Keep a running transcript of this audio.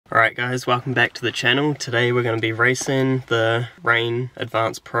Alright guys, welcome back to the channel. Today we're going to be racing the Rain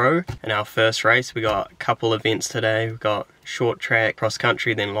Advanced Pro. In our first race we got a couple events today. We've got short track cross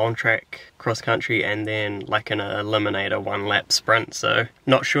country, then long track cross country, and then like an eliminator 1 lap sprint. So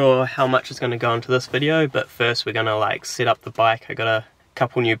not sure how much is going to go into this video, but first we're going to like set up the bike. I got a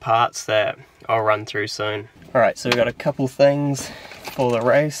couple new parts that I'll run through soon. Alright, so we got a couple things for the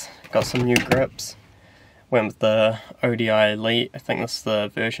race. Got some new grips. Went with the ODI Elite. I think this is the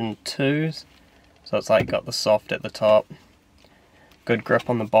version 2s. So it's like got the soft at the top. Good grip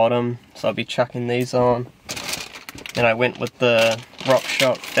on the bottom. So I'll be chucking these on. And I went with the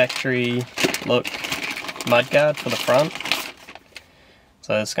RockShox factory look mudguard for the front.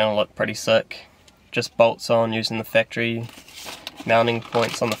 So it's going to look pretty sick. Just bolts on using the factory mounting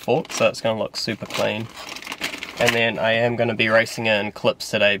points on the fork. So it's going to look super clean. And then I am going to be racing in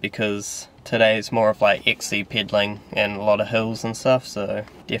clips today because today is more of like XC pedaling and a lot of hills and stuff, so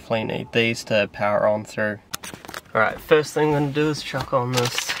definitely need these to power on through. Alright, first thing I'm going to do is chuck on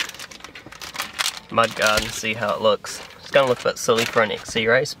this mudguard and see how it looks. It's going to look a bit silly for an XC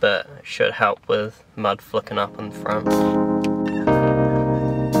race, but it should help with mud flicking up in front.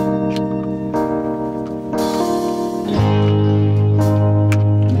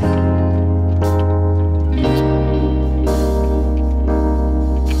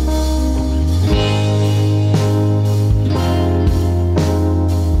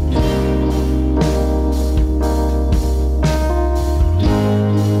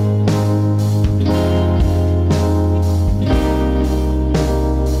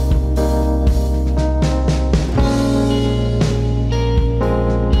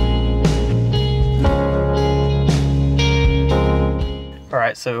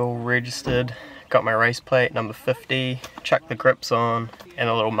 Alright, so all registered, got my race plate, number 50, chucked the grips on and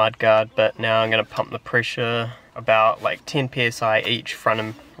a little mud guard, but now I'm going to pump the pressure about like 10 psi each front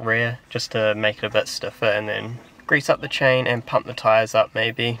and rear just to make it a bit stiffer, and then grease up the chain and pump the tyres up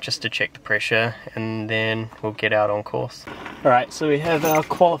maybe just to check the pressure, and then we'll get out on course. Alright, so we have our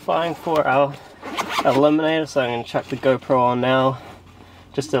qualifying for our eliminator, so I'm going to chuck the GoPro on now.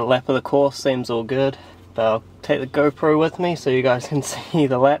 Just a lap of the course, seems all good. But I'll take the GoPro with me so you guys can see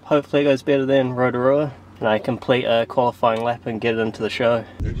the lap. Hopefully it goes better than Rotorua, and I complete a qualifying lap and get it into the show.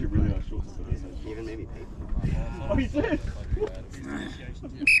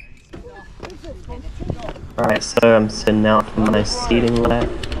 Alright, so I'm setting out for my seating lap.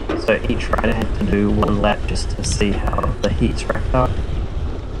 So each rider had to do 1 lap just to see how the heats racked up.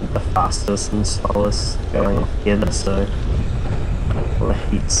 The fastest and slowest going together, so all the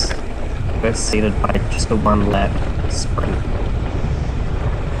heats were seated by just a 1 lap sprint.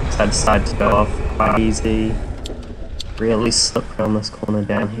 So I decided to go off quite easy, really slippery on this corner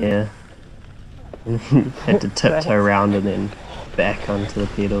down here, and had to tiptoe around and then back onto the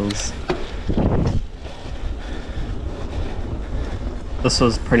pedals. This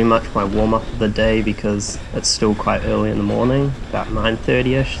was pretty much my warm-up of the day because it's still quite early in the morning, about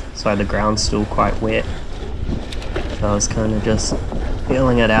 9:30ish, so the ground's still quite wet. So I was kind of just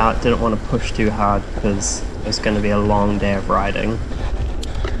feeling it out, didn't want to push too hard because it's going to be a long day of riding.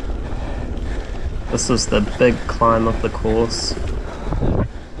 This was the big climb of the course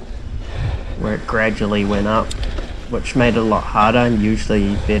where it gradually went up, which made it a lot harder. I'm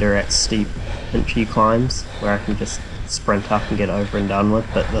usually better at steep, pinchy climbs where I can just sprint up and get over and done with,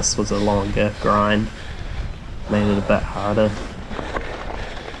 but this was a longer grind, made it a bit harder.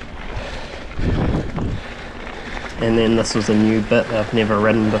 And then this was a new bit that I've never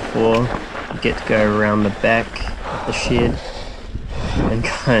ridden before. You get to go around the back of the shed and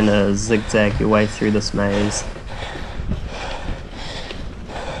kind of zigzag your way through this maze.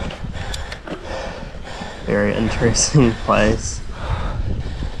 Very interesting place.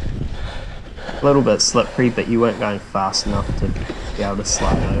 A little bit slippery, but you weren't going fast enough to be able to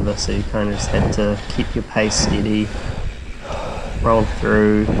slide over, so you kind of just had to keep your pace steady, roll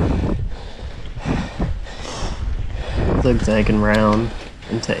through, zigzagging round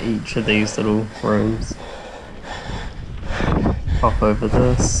into each of these little rooms. Hop over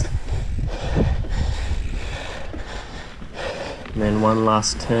this, and then 1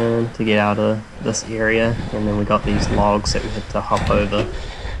 last turn to get out of this area, and then we got these logs that we had to hop over.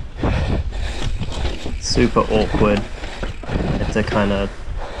 Super awkward, had to kind of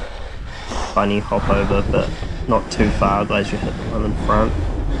bunny hop over, but not too far, otherwise you hit the one in front.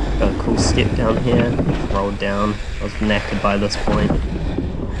 Got a cool step down here, rolled down. I was knackered by this point.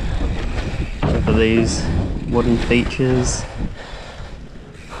 Over these wooden features.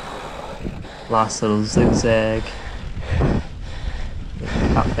 Last little zigzag.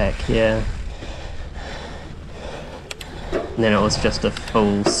 Cut back here. and then it was just a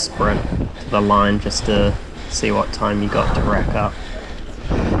full sprint to the line just to see what time you got to rack up.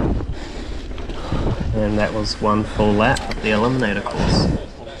 And that was one full lap of the eliminator course.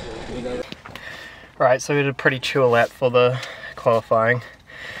 Right, so we did a pretty chill lap for the qualifying.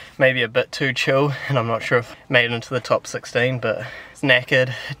 Maybe a bit too chill, and I'm not sure if I made it into the top 16, but it's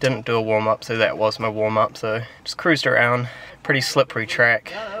knackered. Didn't do a warm-up, so that was my warm-up. So just cruised around. Pretty slippery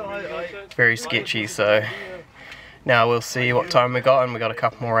track, very sketchy, so now we'll see what time we got, and we got a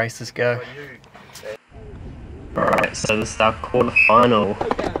couple more races to go. Alright, so this is our quarter final,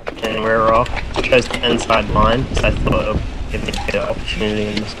 and we're off. Chose the inside line, so I thought it would give me a better opportunity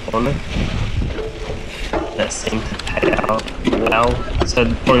in this corner. That seemed to pay out well. So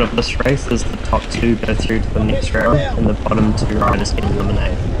the point of this race is the top two go through to the next round, and the bottom two riders get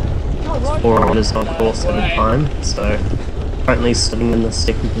eliminated. There's 4 riders on course at a time, so currently sitting in the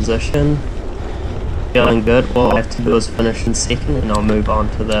second position. Feeling good. All I have to do is finish in second, and I'll move on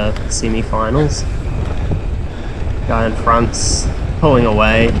to the semi-finals. Guy in front's pulling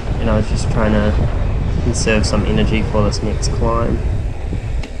away, and I was just trying to conserve some energy for this next climb.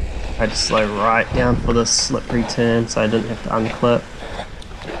 I had to slow right down for this slippery turn so I didn't have to unclip.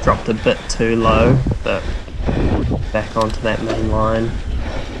 Dropped a bit too low, but back onto that main line.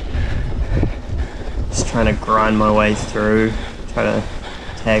 Just trying to grind my way through, try to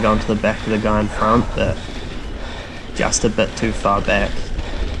tag onto the back of the guy in front, but just a bit too far back.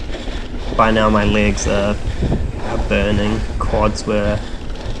 By now my legs are burning, quads were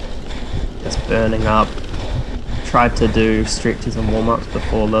just burning up. Tried to do stretches and warm-ups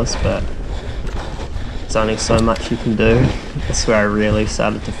before this, but there's only so much you can do. That's where I really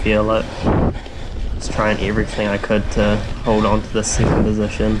started to feel it. Just trying everything I could to hold on to the second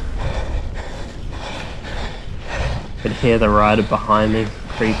position. Could hear the rider behind me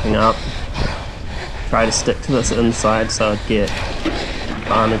creeping up. Try to stick to this inside so I'd get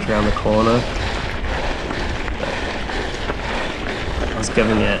advantage around the corner. But I was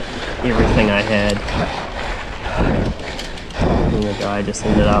giving it everything I had. And the guy just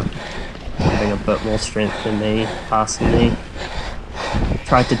ended up having a bit more strength than me, passing me.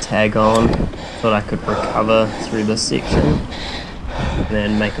 Tried to tag on, thought I could recover through this section, and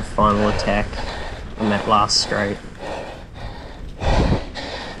then make a final attack on that last straight.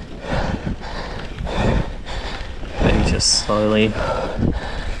 But he's just slowly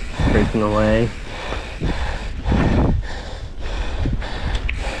creeping away.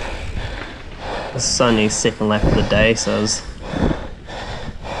 This is only second lap of the day, so it's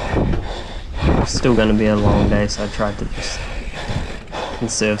still going to be a long day, so I tried to just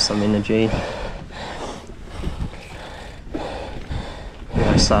conserve some energy.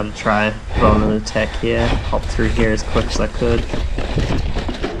 I started to try put on an attack here, hop through here as quick as I could,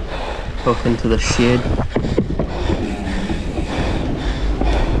 hook into the shed,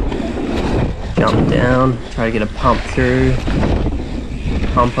 jump down, try to get a pump through,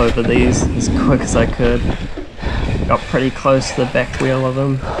 pump over these as quick as I could. Got pretty close to the back wheel of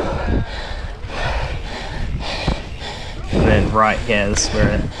them. And then right here, this is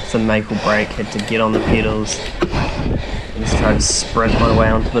where it's a make or break. Had to get on the pedals and just try to sprint my way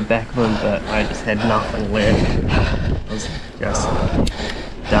onto the back of them, but I just had nothing left. I was just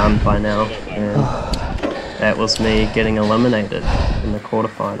done by now, and that was me getting eliminated in the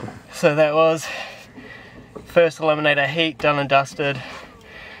quarterfinal. So that was first eliminator heat, done and dusted.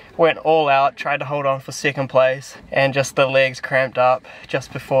 Went all out, tried to hold on for second place, and just the legs cramped up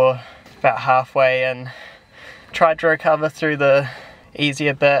just before about halfway, and tried to recover through the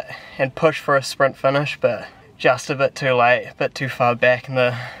easier bit and push for a sprint finish, but just a bit too late, a bit too far back, and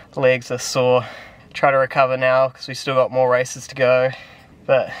the legs are sore. Try to recover now because we still got more races to go,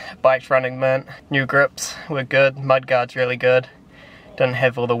 but bike's running mint. New grips were good, mudguard's really good. Didn't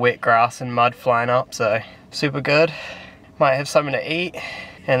have all the wet grass and mud flying up, so super good. Might have something to eat,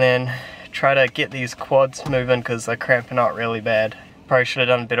 and then try to get these quads moving because they're cramping up really bad. Probably should have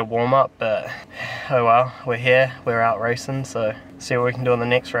done a bit of warm-up, but oh well, we're here, we're out racing, so see what we can do on the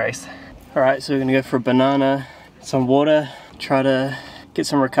next race. Alright, so we're gonna go for a banana, some water, try to get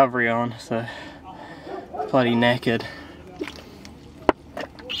some recovery on, so bloody knackered.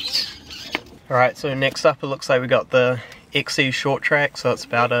 Alright, so next up it looks like we got the XC short track, so it's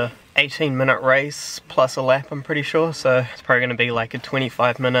about a 18-minute race plus a lap, I'm pretty sure, so it's probably going to be like a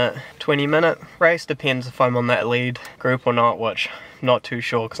 25-minute, 20-minute race, depends if I'm on that lead group or not, which I'm not too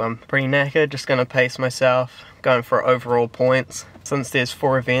sure because I'm pretty knackered. Just going to pace myself, going for overall points, since there's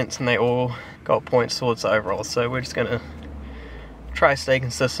 4 events and they all got points towards the overall, so we're just going to try to stay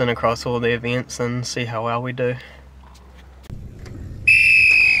consistent across all the events and see how well we do.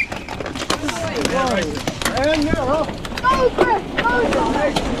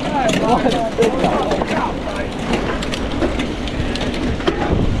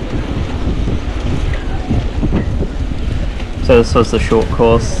 So this was the short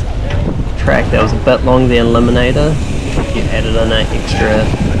course track that was a bit longer than Eliminator. You added in an extra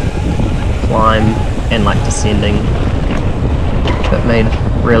climb and like descending. It made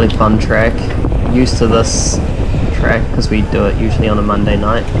a really fun track. Used to this track because we do it usually on a Monday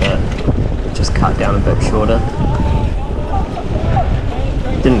night, but just cut down a bit shorter.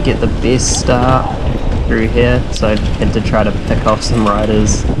 Didn't get the best start through here, so I had to try to pick off some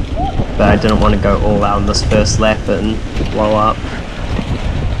riders, but I didn't want to go all out on this first lap and blow up.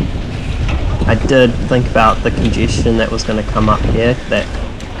 I did think about the congestion that was going to come up here, that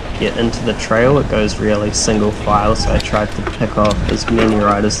get into the trail. It goes really single file, so I tried to pick off as many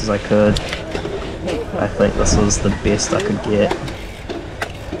riders as I could. I think this was the best I could get.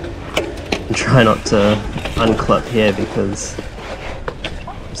 And try not to unclip here because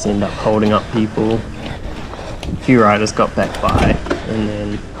I just end up holding up people. A few riders got back by, and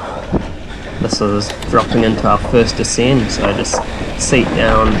then this was dropping into our first descent, so I just seat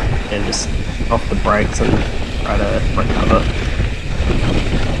down and just off the brakes and try to recover.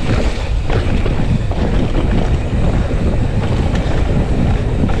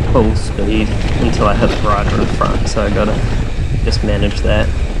 Full speed until I hit the rider in front, so I gotta just manage that.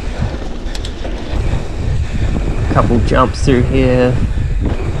 Couple jumps through here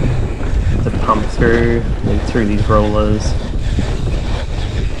to pump through and through these rollers.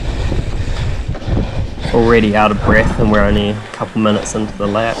 Already out of breath and we're only a couple minutes into the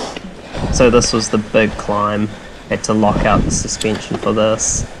lap. So this was the big climb. Had to lock out the suspension for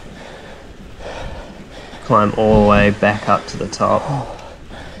this. Climb all the way back up to the top.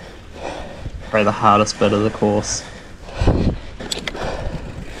 Probably the hardest bit of the course.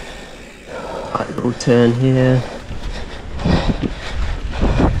 Light little turn here.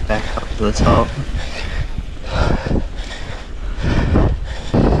 Back up to the top.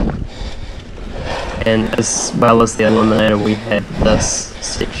 And as well as the Eliminator, we had this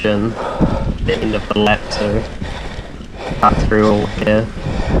section at the end of the lap to cut through all here.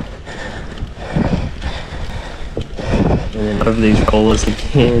 And then over these rollers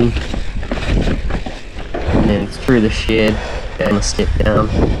again. And then through the shed, and a step down.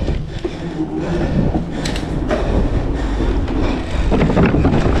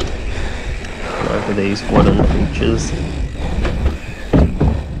 And over these wooden features.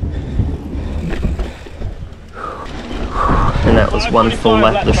 And that was one full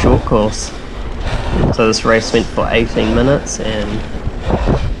lap of the short course. So this race went for 18 minutes and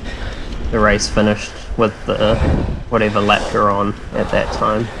the race finished with the whatever lap you're on at that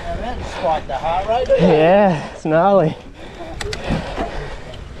time. Yeah, it's gnarly.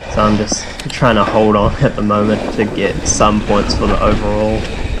 So I'm just trying to hold on at the moment to get some points for the overall,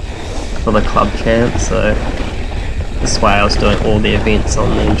 for the club champ. So this is why I was doing all the events on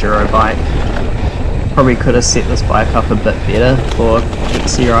the enduro bike. Probably could have set this bike up a bit better for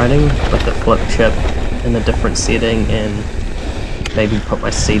pixie riding with the flip chip in a different setting and maybe put my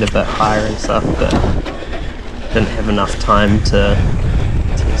seat a bit higher and stuff, but didn't have enough time to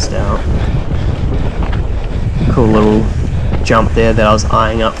test out. Cool little jump there that I was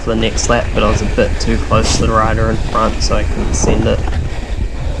eyeing up for the next lap, but I was a bit too close to the rider in front, so I couldn't send it.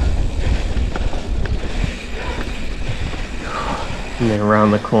 And then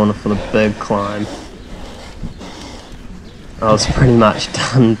around the corner for the big climb. I was pretty much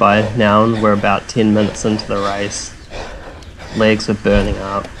done by now, and we're about 10 minutes into the race. Legs were burning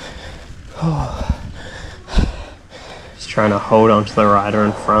up. Just trying to hold onto the rider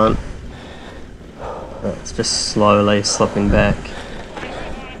in front. It's just slowly slipping back.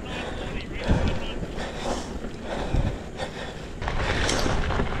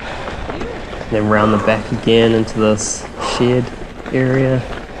 Then round the back again into this shed area.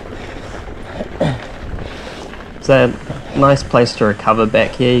 So nice place to recover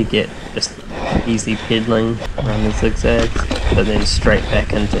back here. You get just easy pedaling around the zigzags, but then straight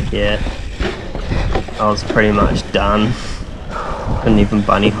back into here. I was pretty much done. Couldn't even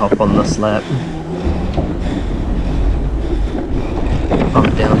bunny hop on this lap.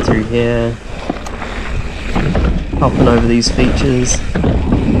 Bump down through here, hopping over these features.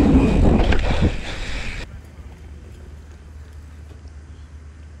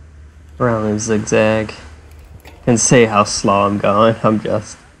 Around the zigzag. And see how slow I'm going. I'm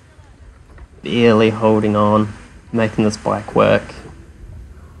just barely holding on, making this bike work.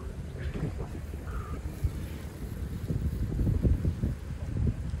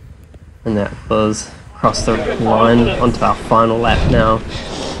 And that was across the line onto our final lap now.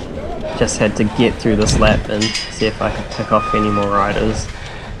 Just had to get through this lap and see if I could pick off any more riders.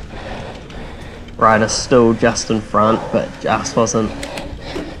 Rider still just in front, but just wasn't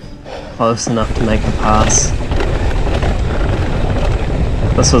close enough to make a pass.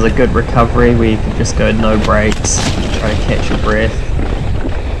 This was a good recovery where you could just go no brakes, try to catch your breath,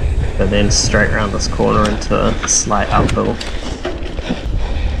 but then straight around this corner into a slight uphill.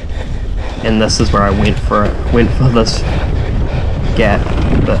 And this is where I went for this gap,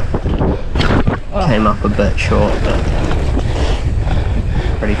 but came up a bit short, but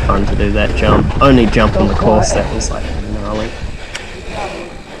pretty fun to do that jump. Only jump on the course that was like gnarly.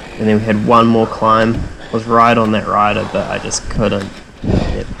 And then we had one more climb. Was right on that rider, but I just couldn't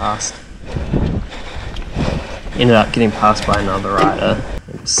get past. Ended up getting passed by another rider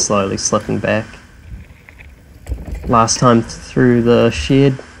and slowly slipping back. Last time through the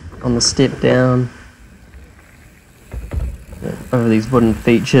shed on the step down over these wooden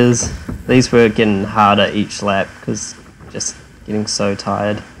features. These were getting harder each lap because just getting so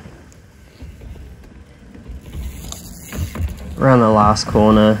tired. Around the last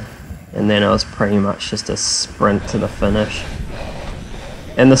corner, and then it was pretty much just a sprint to the finish.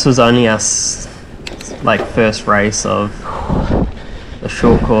 And this was only our first race of the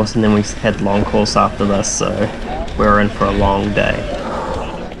short course, and then we had long course after this, so we were in for a long day.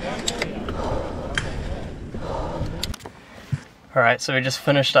 Alright, so we just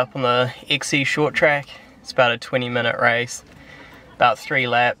finished up on the XC short track. It's about a 20-minute race, about 3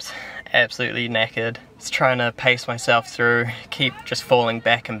 laps, absolutely knackered. Just trying to pace myself through, keep just falling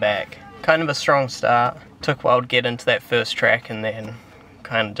back and back. Kind of a strong start. Took a while to get into that first track and then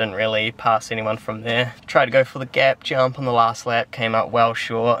kind of didn't really pass anyone from there. Tried to go for the gap jump on the last lap, came up well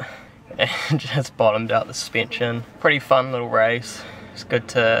short and just bottomed out the suspension. Pretty fun little race. It's good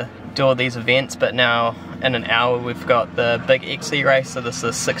to do all these events, but now in an hour we've got the big XC race, so this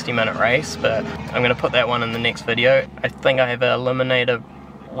is a 60-minute race, but I'm going to put that one in the next video. I think I have an eliminator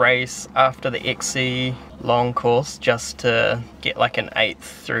race after the XC long course just to get like an 8th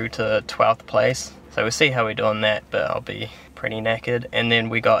through to 12th place. So we'll see how we do on that, but I'll be pretty knackered. And then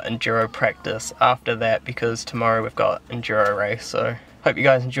we got enduro practice after that because tomorrow we've got enduro race. So hope you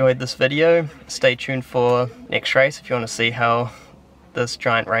guys enjoyed this video. Stay tuned for next race if you want to see how this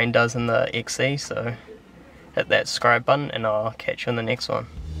giant rain does in the XC. So hit that subscribe button and I'll catch you in the next one.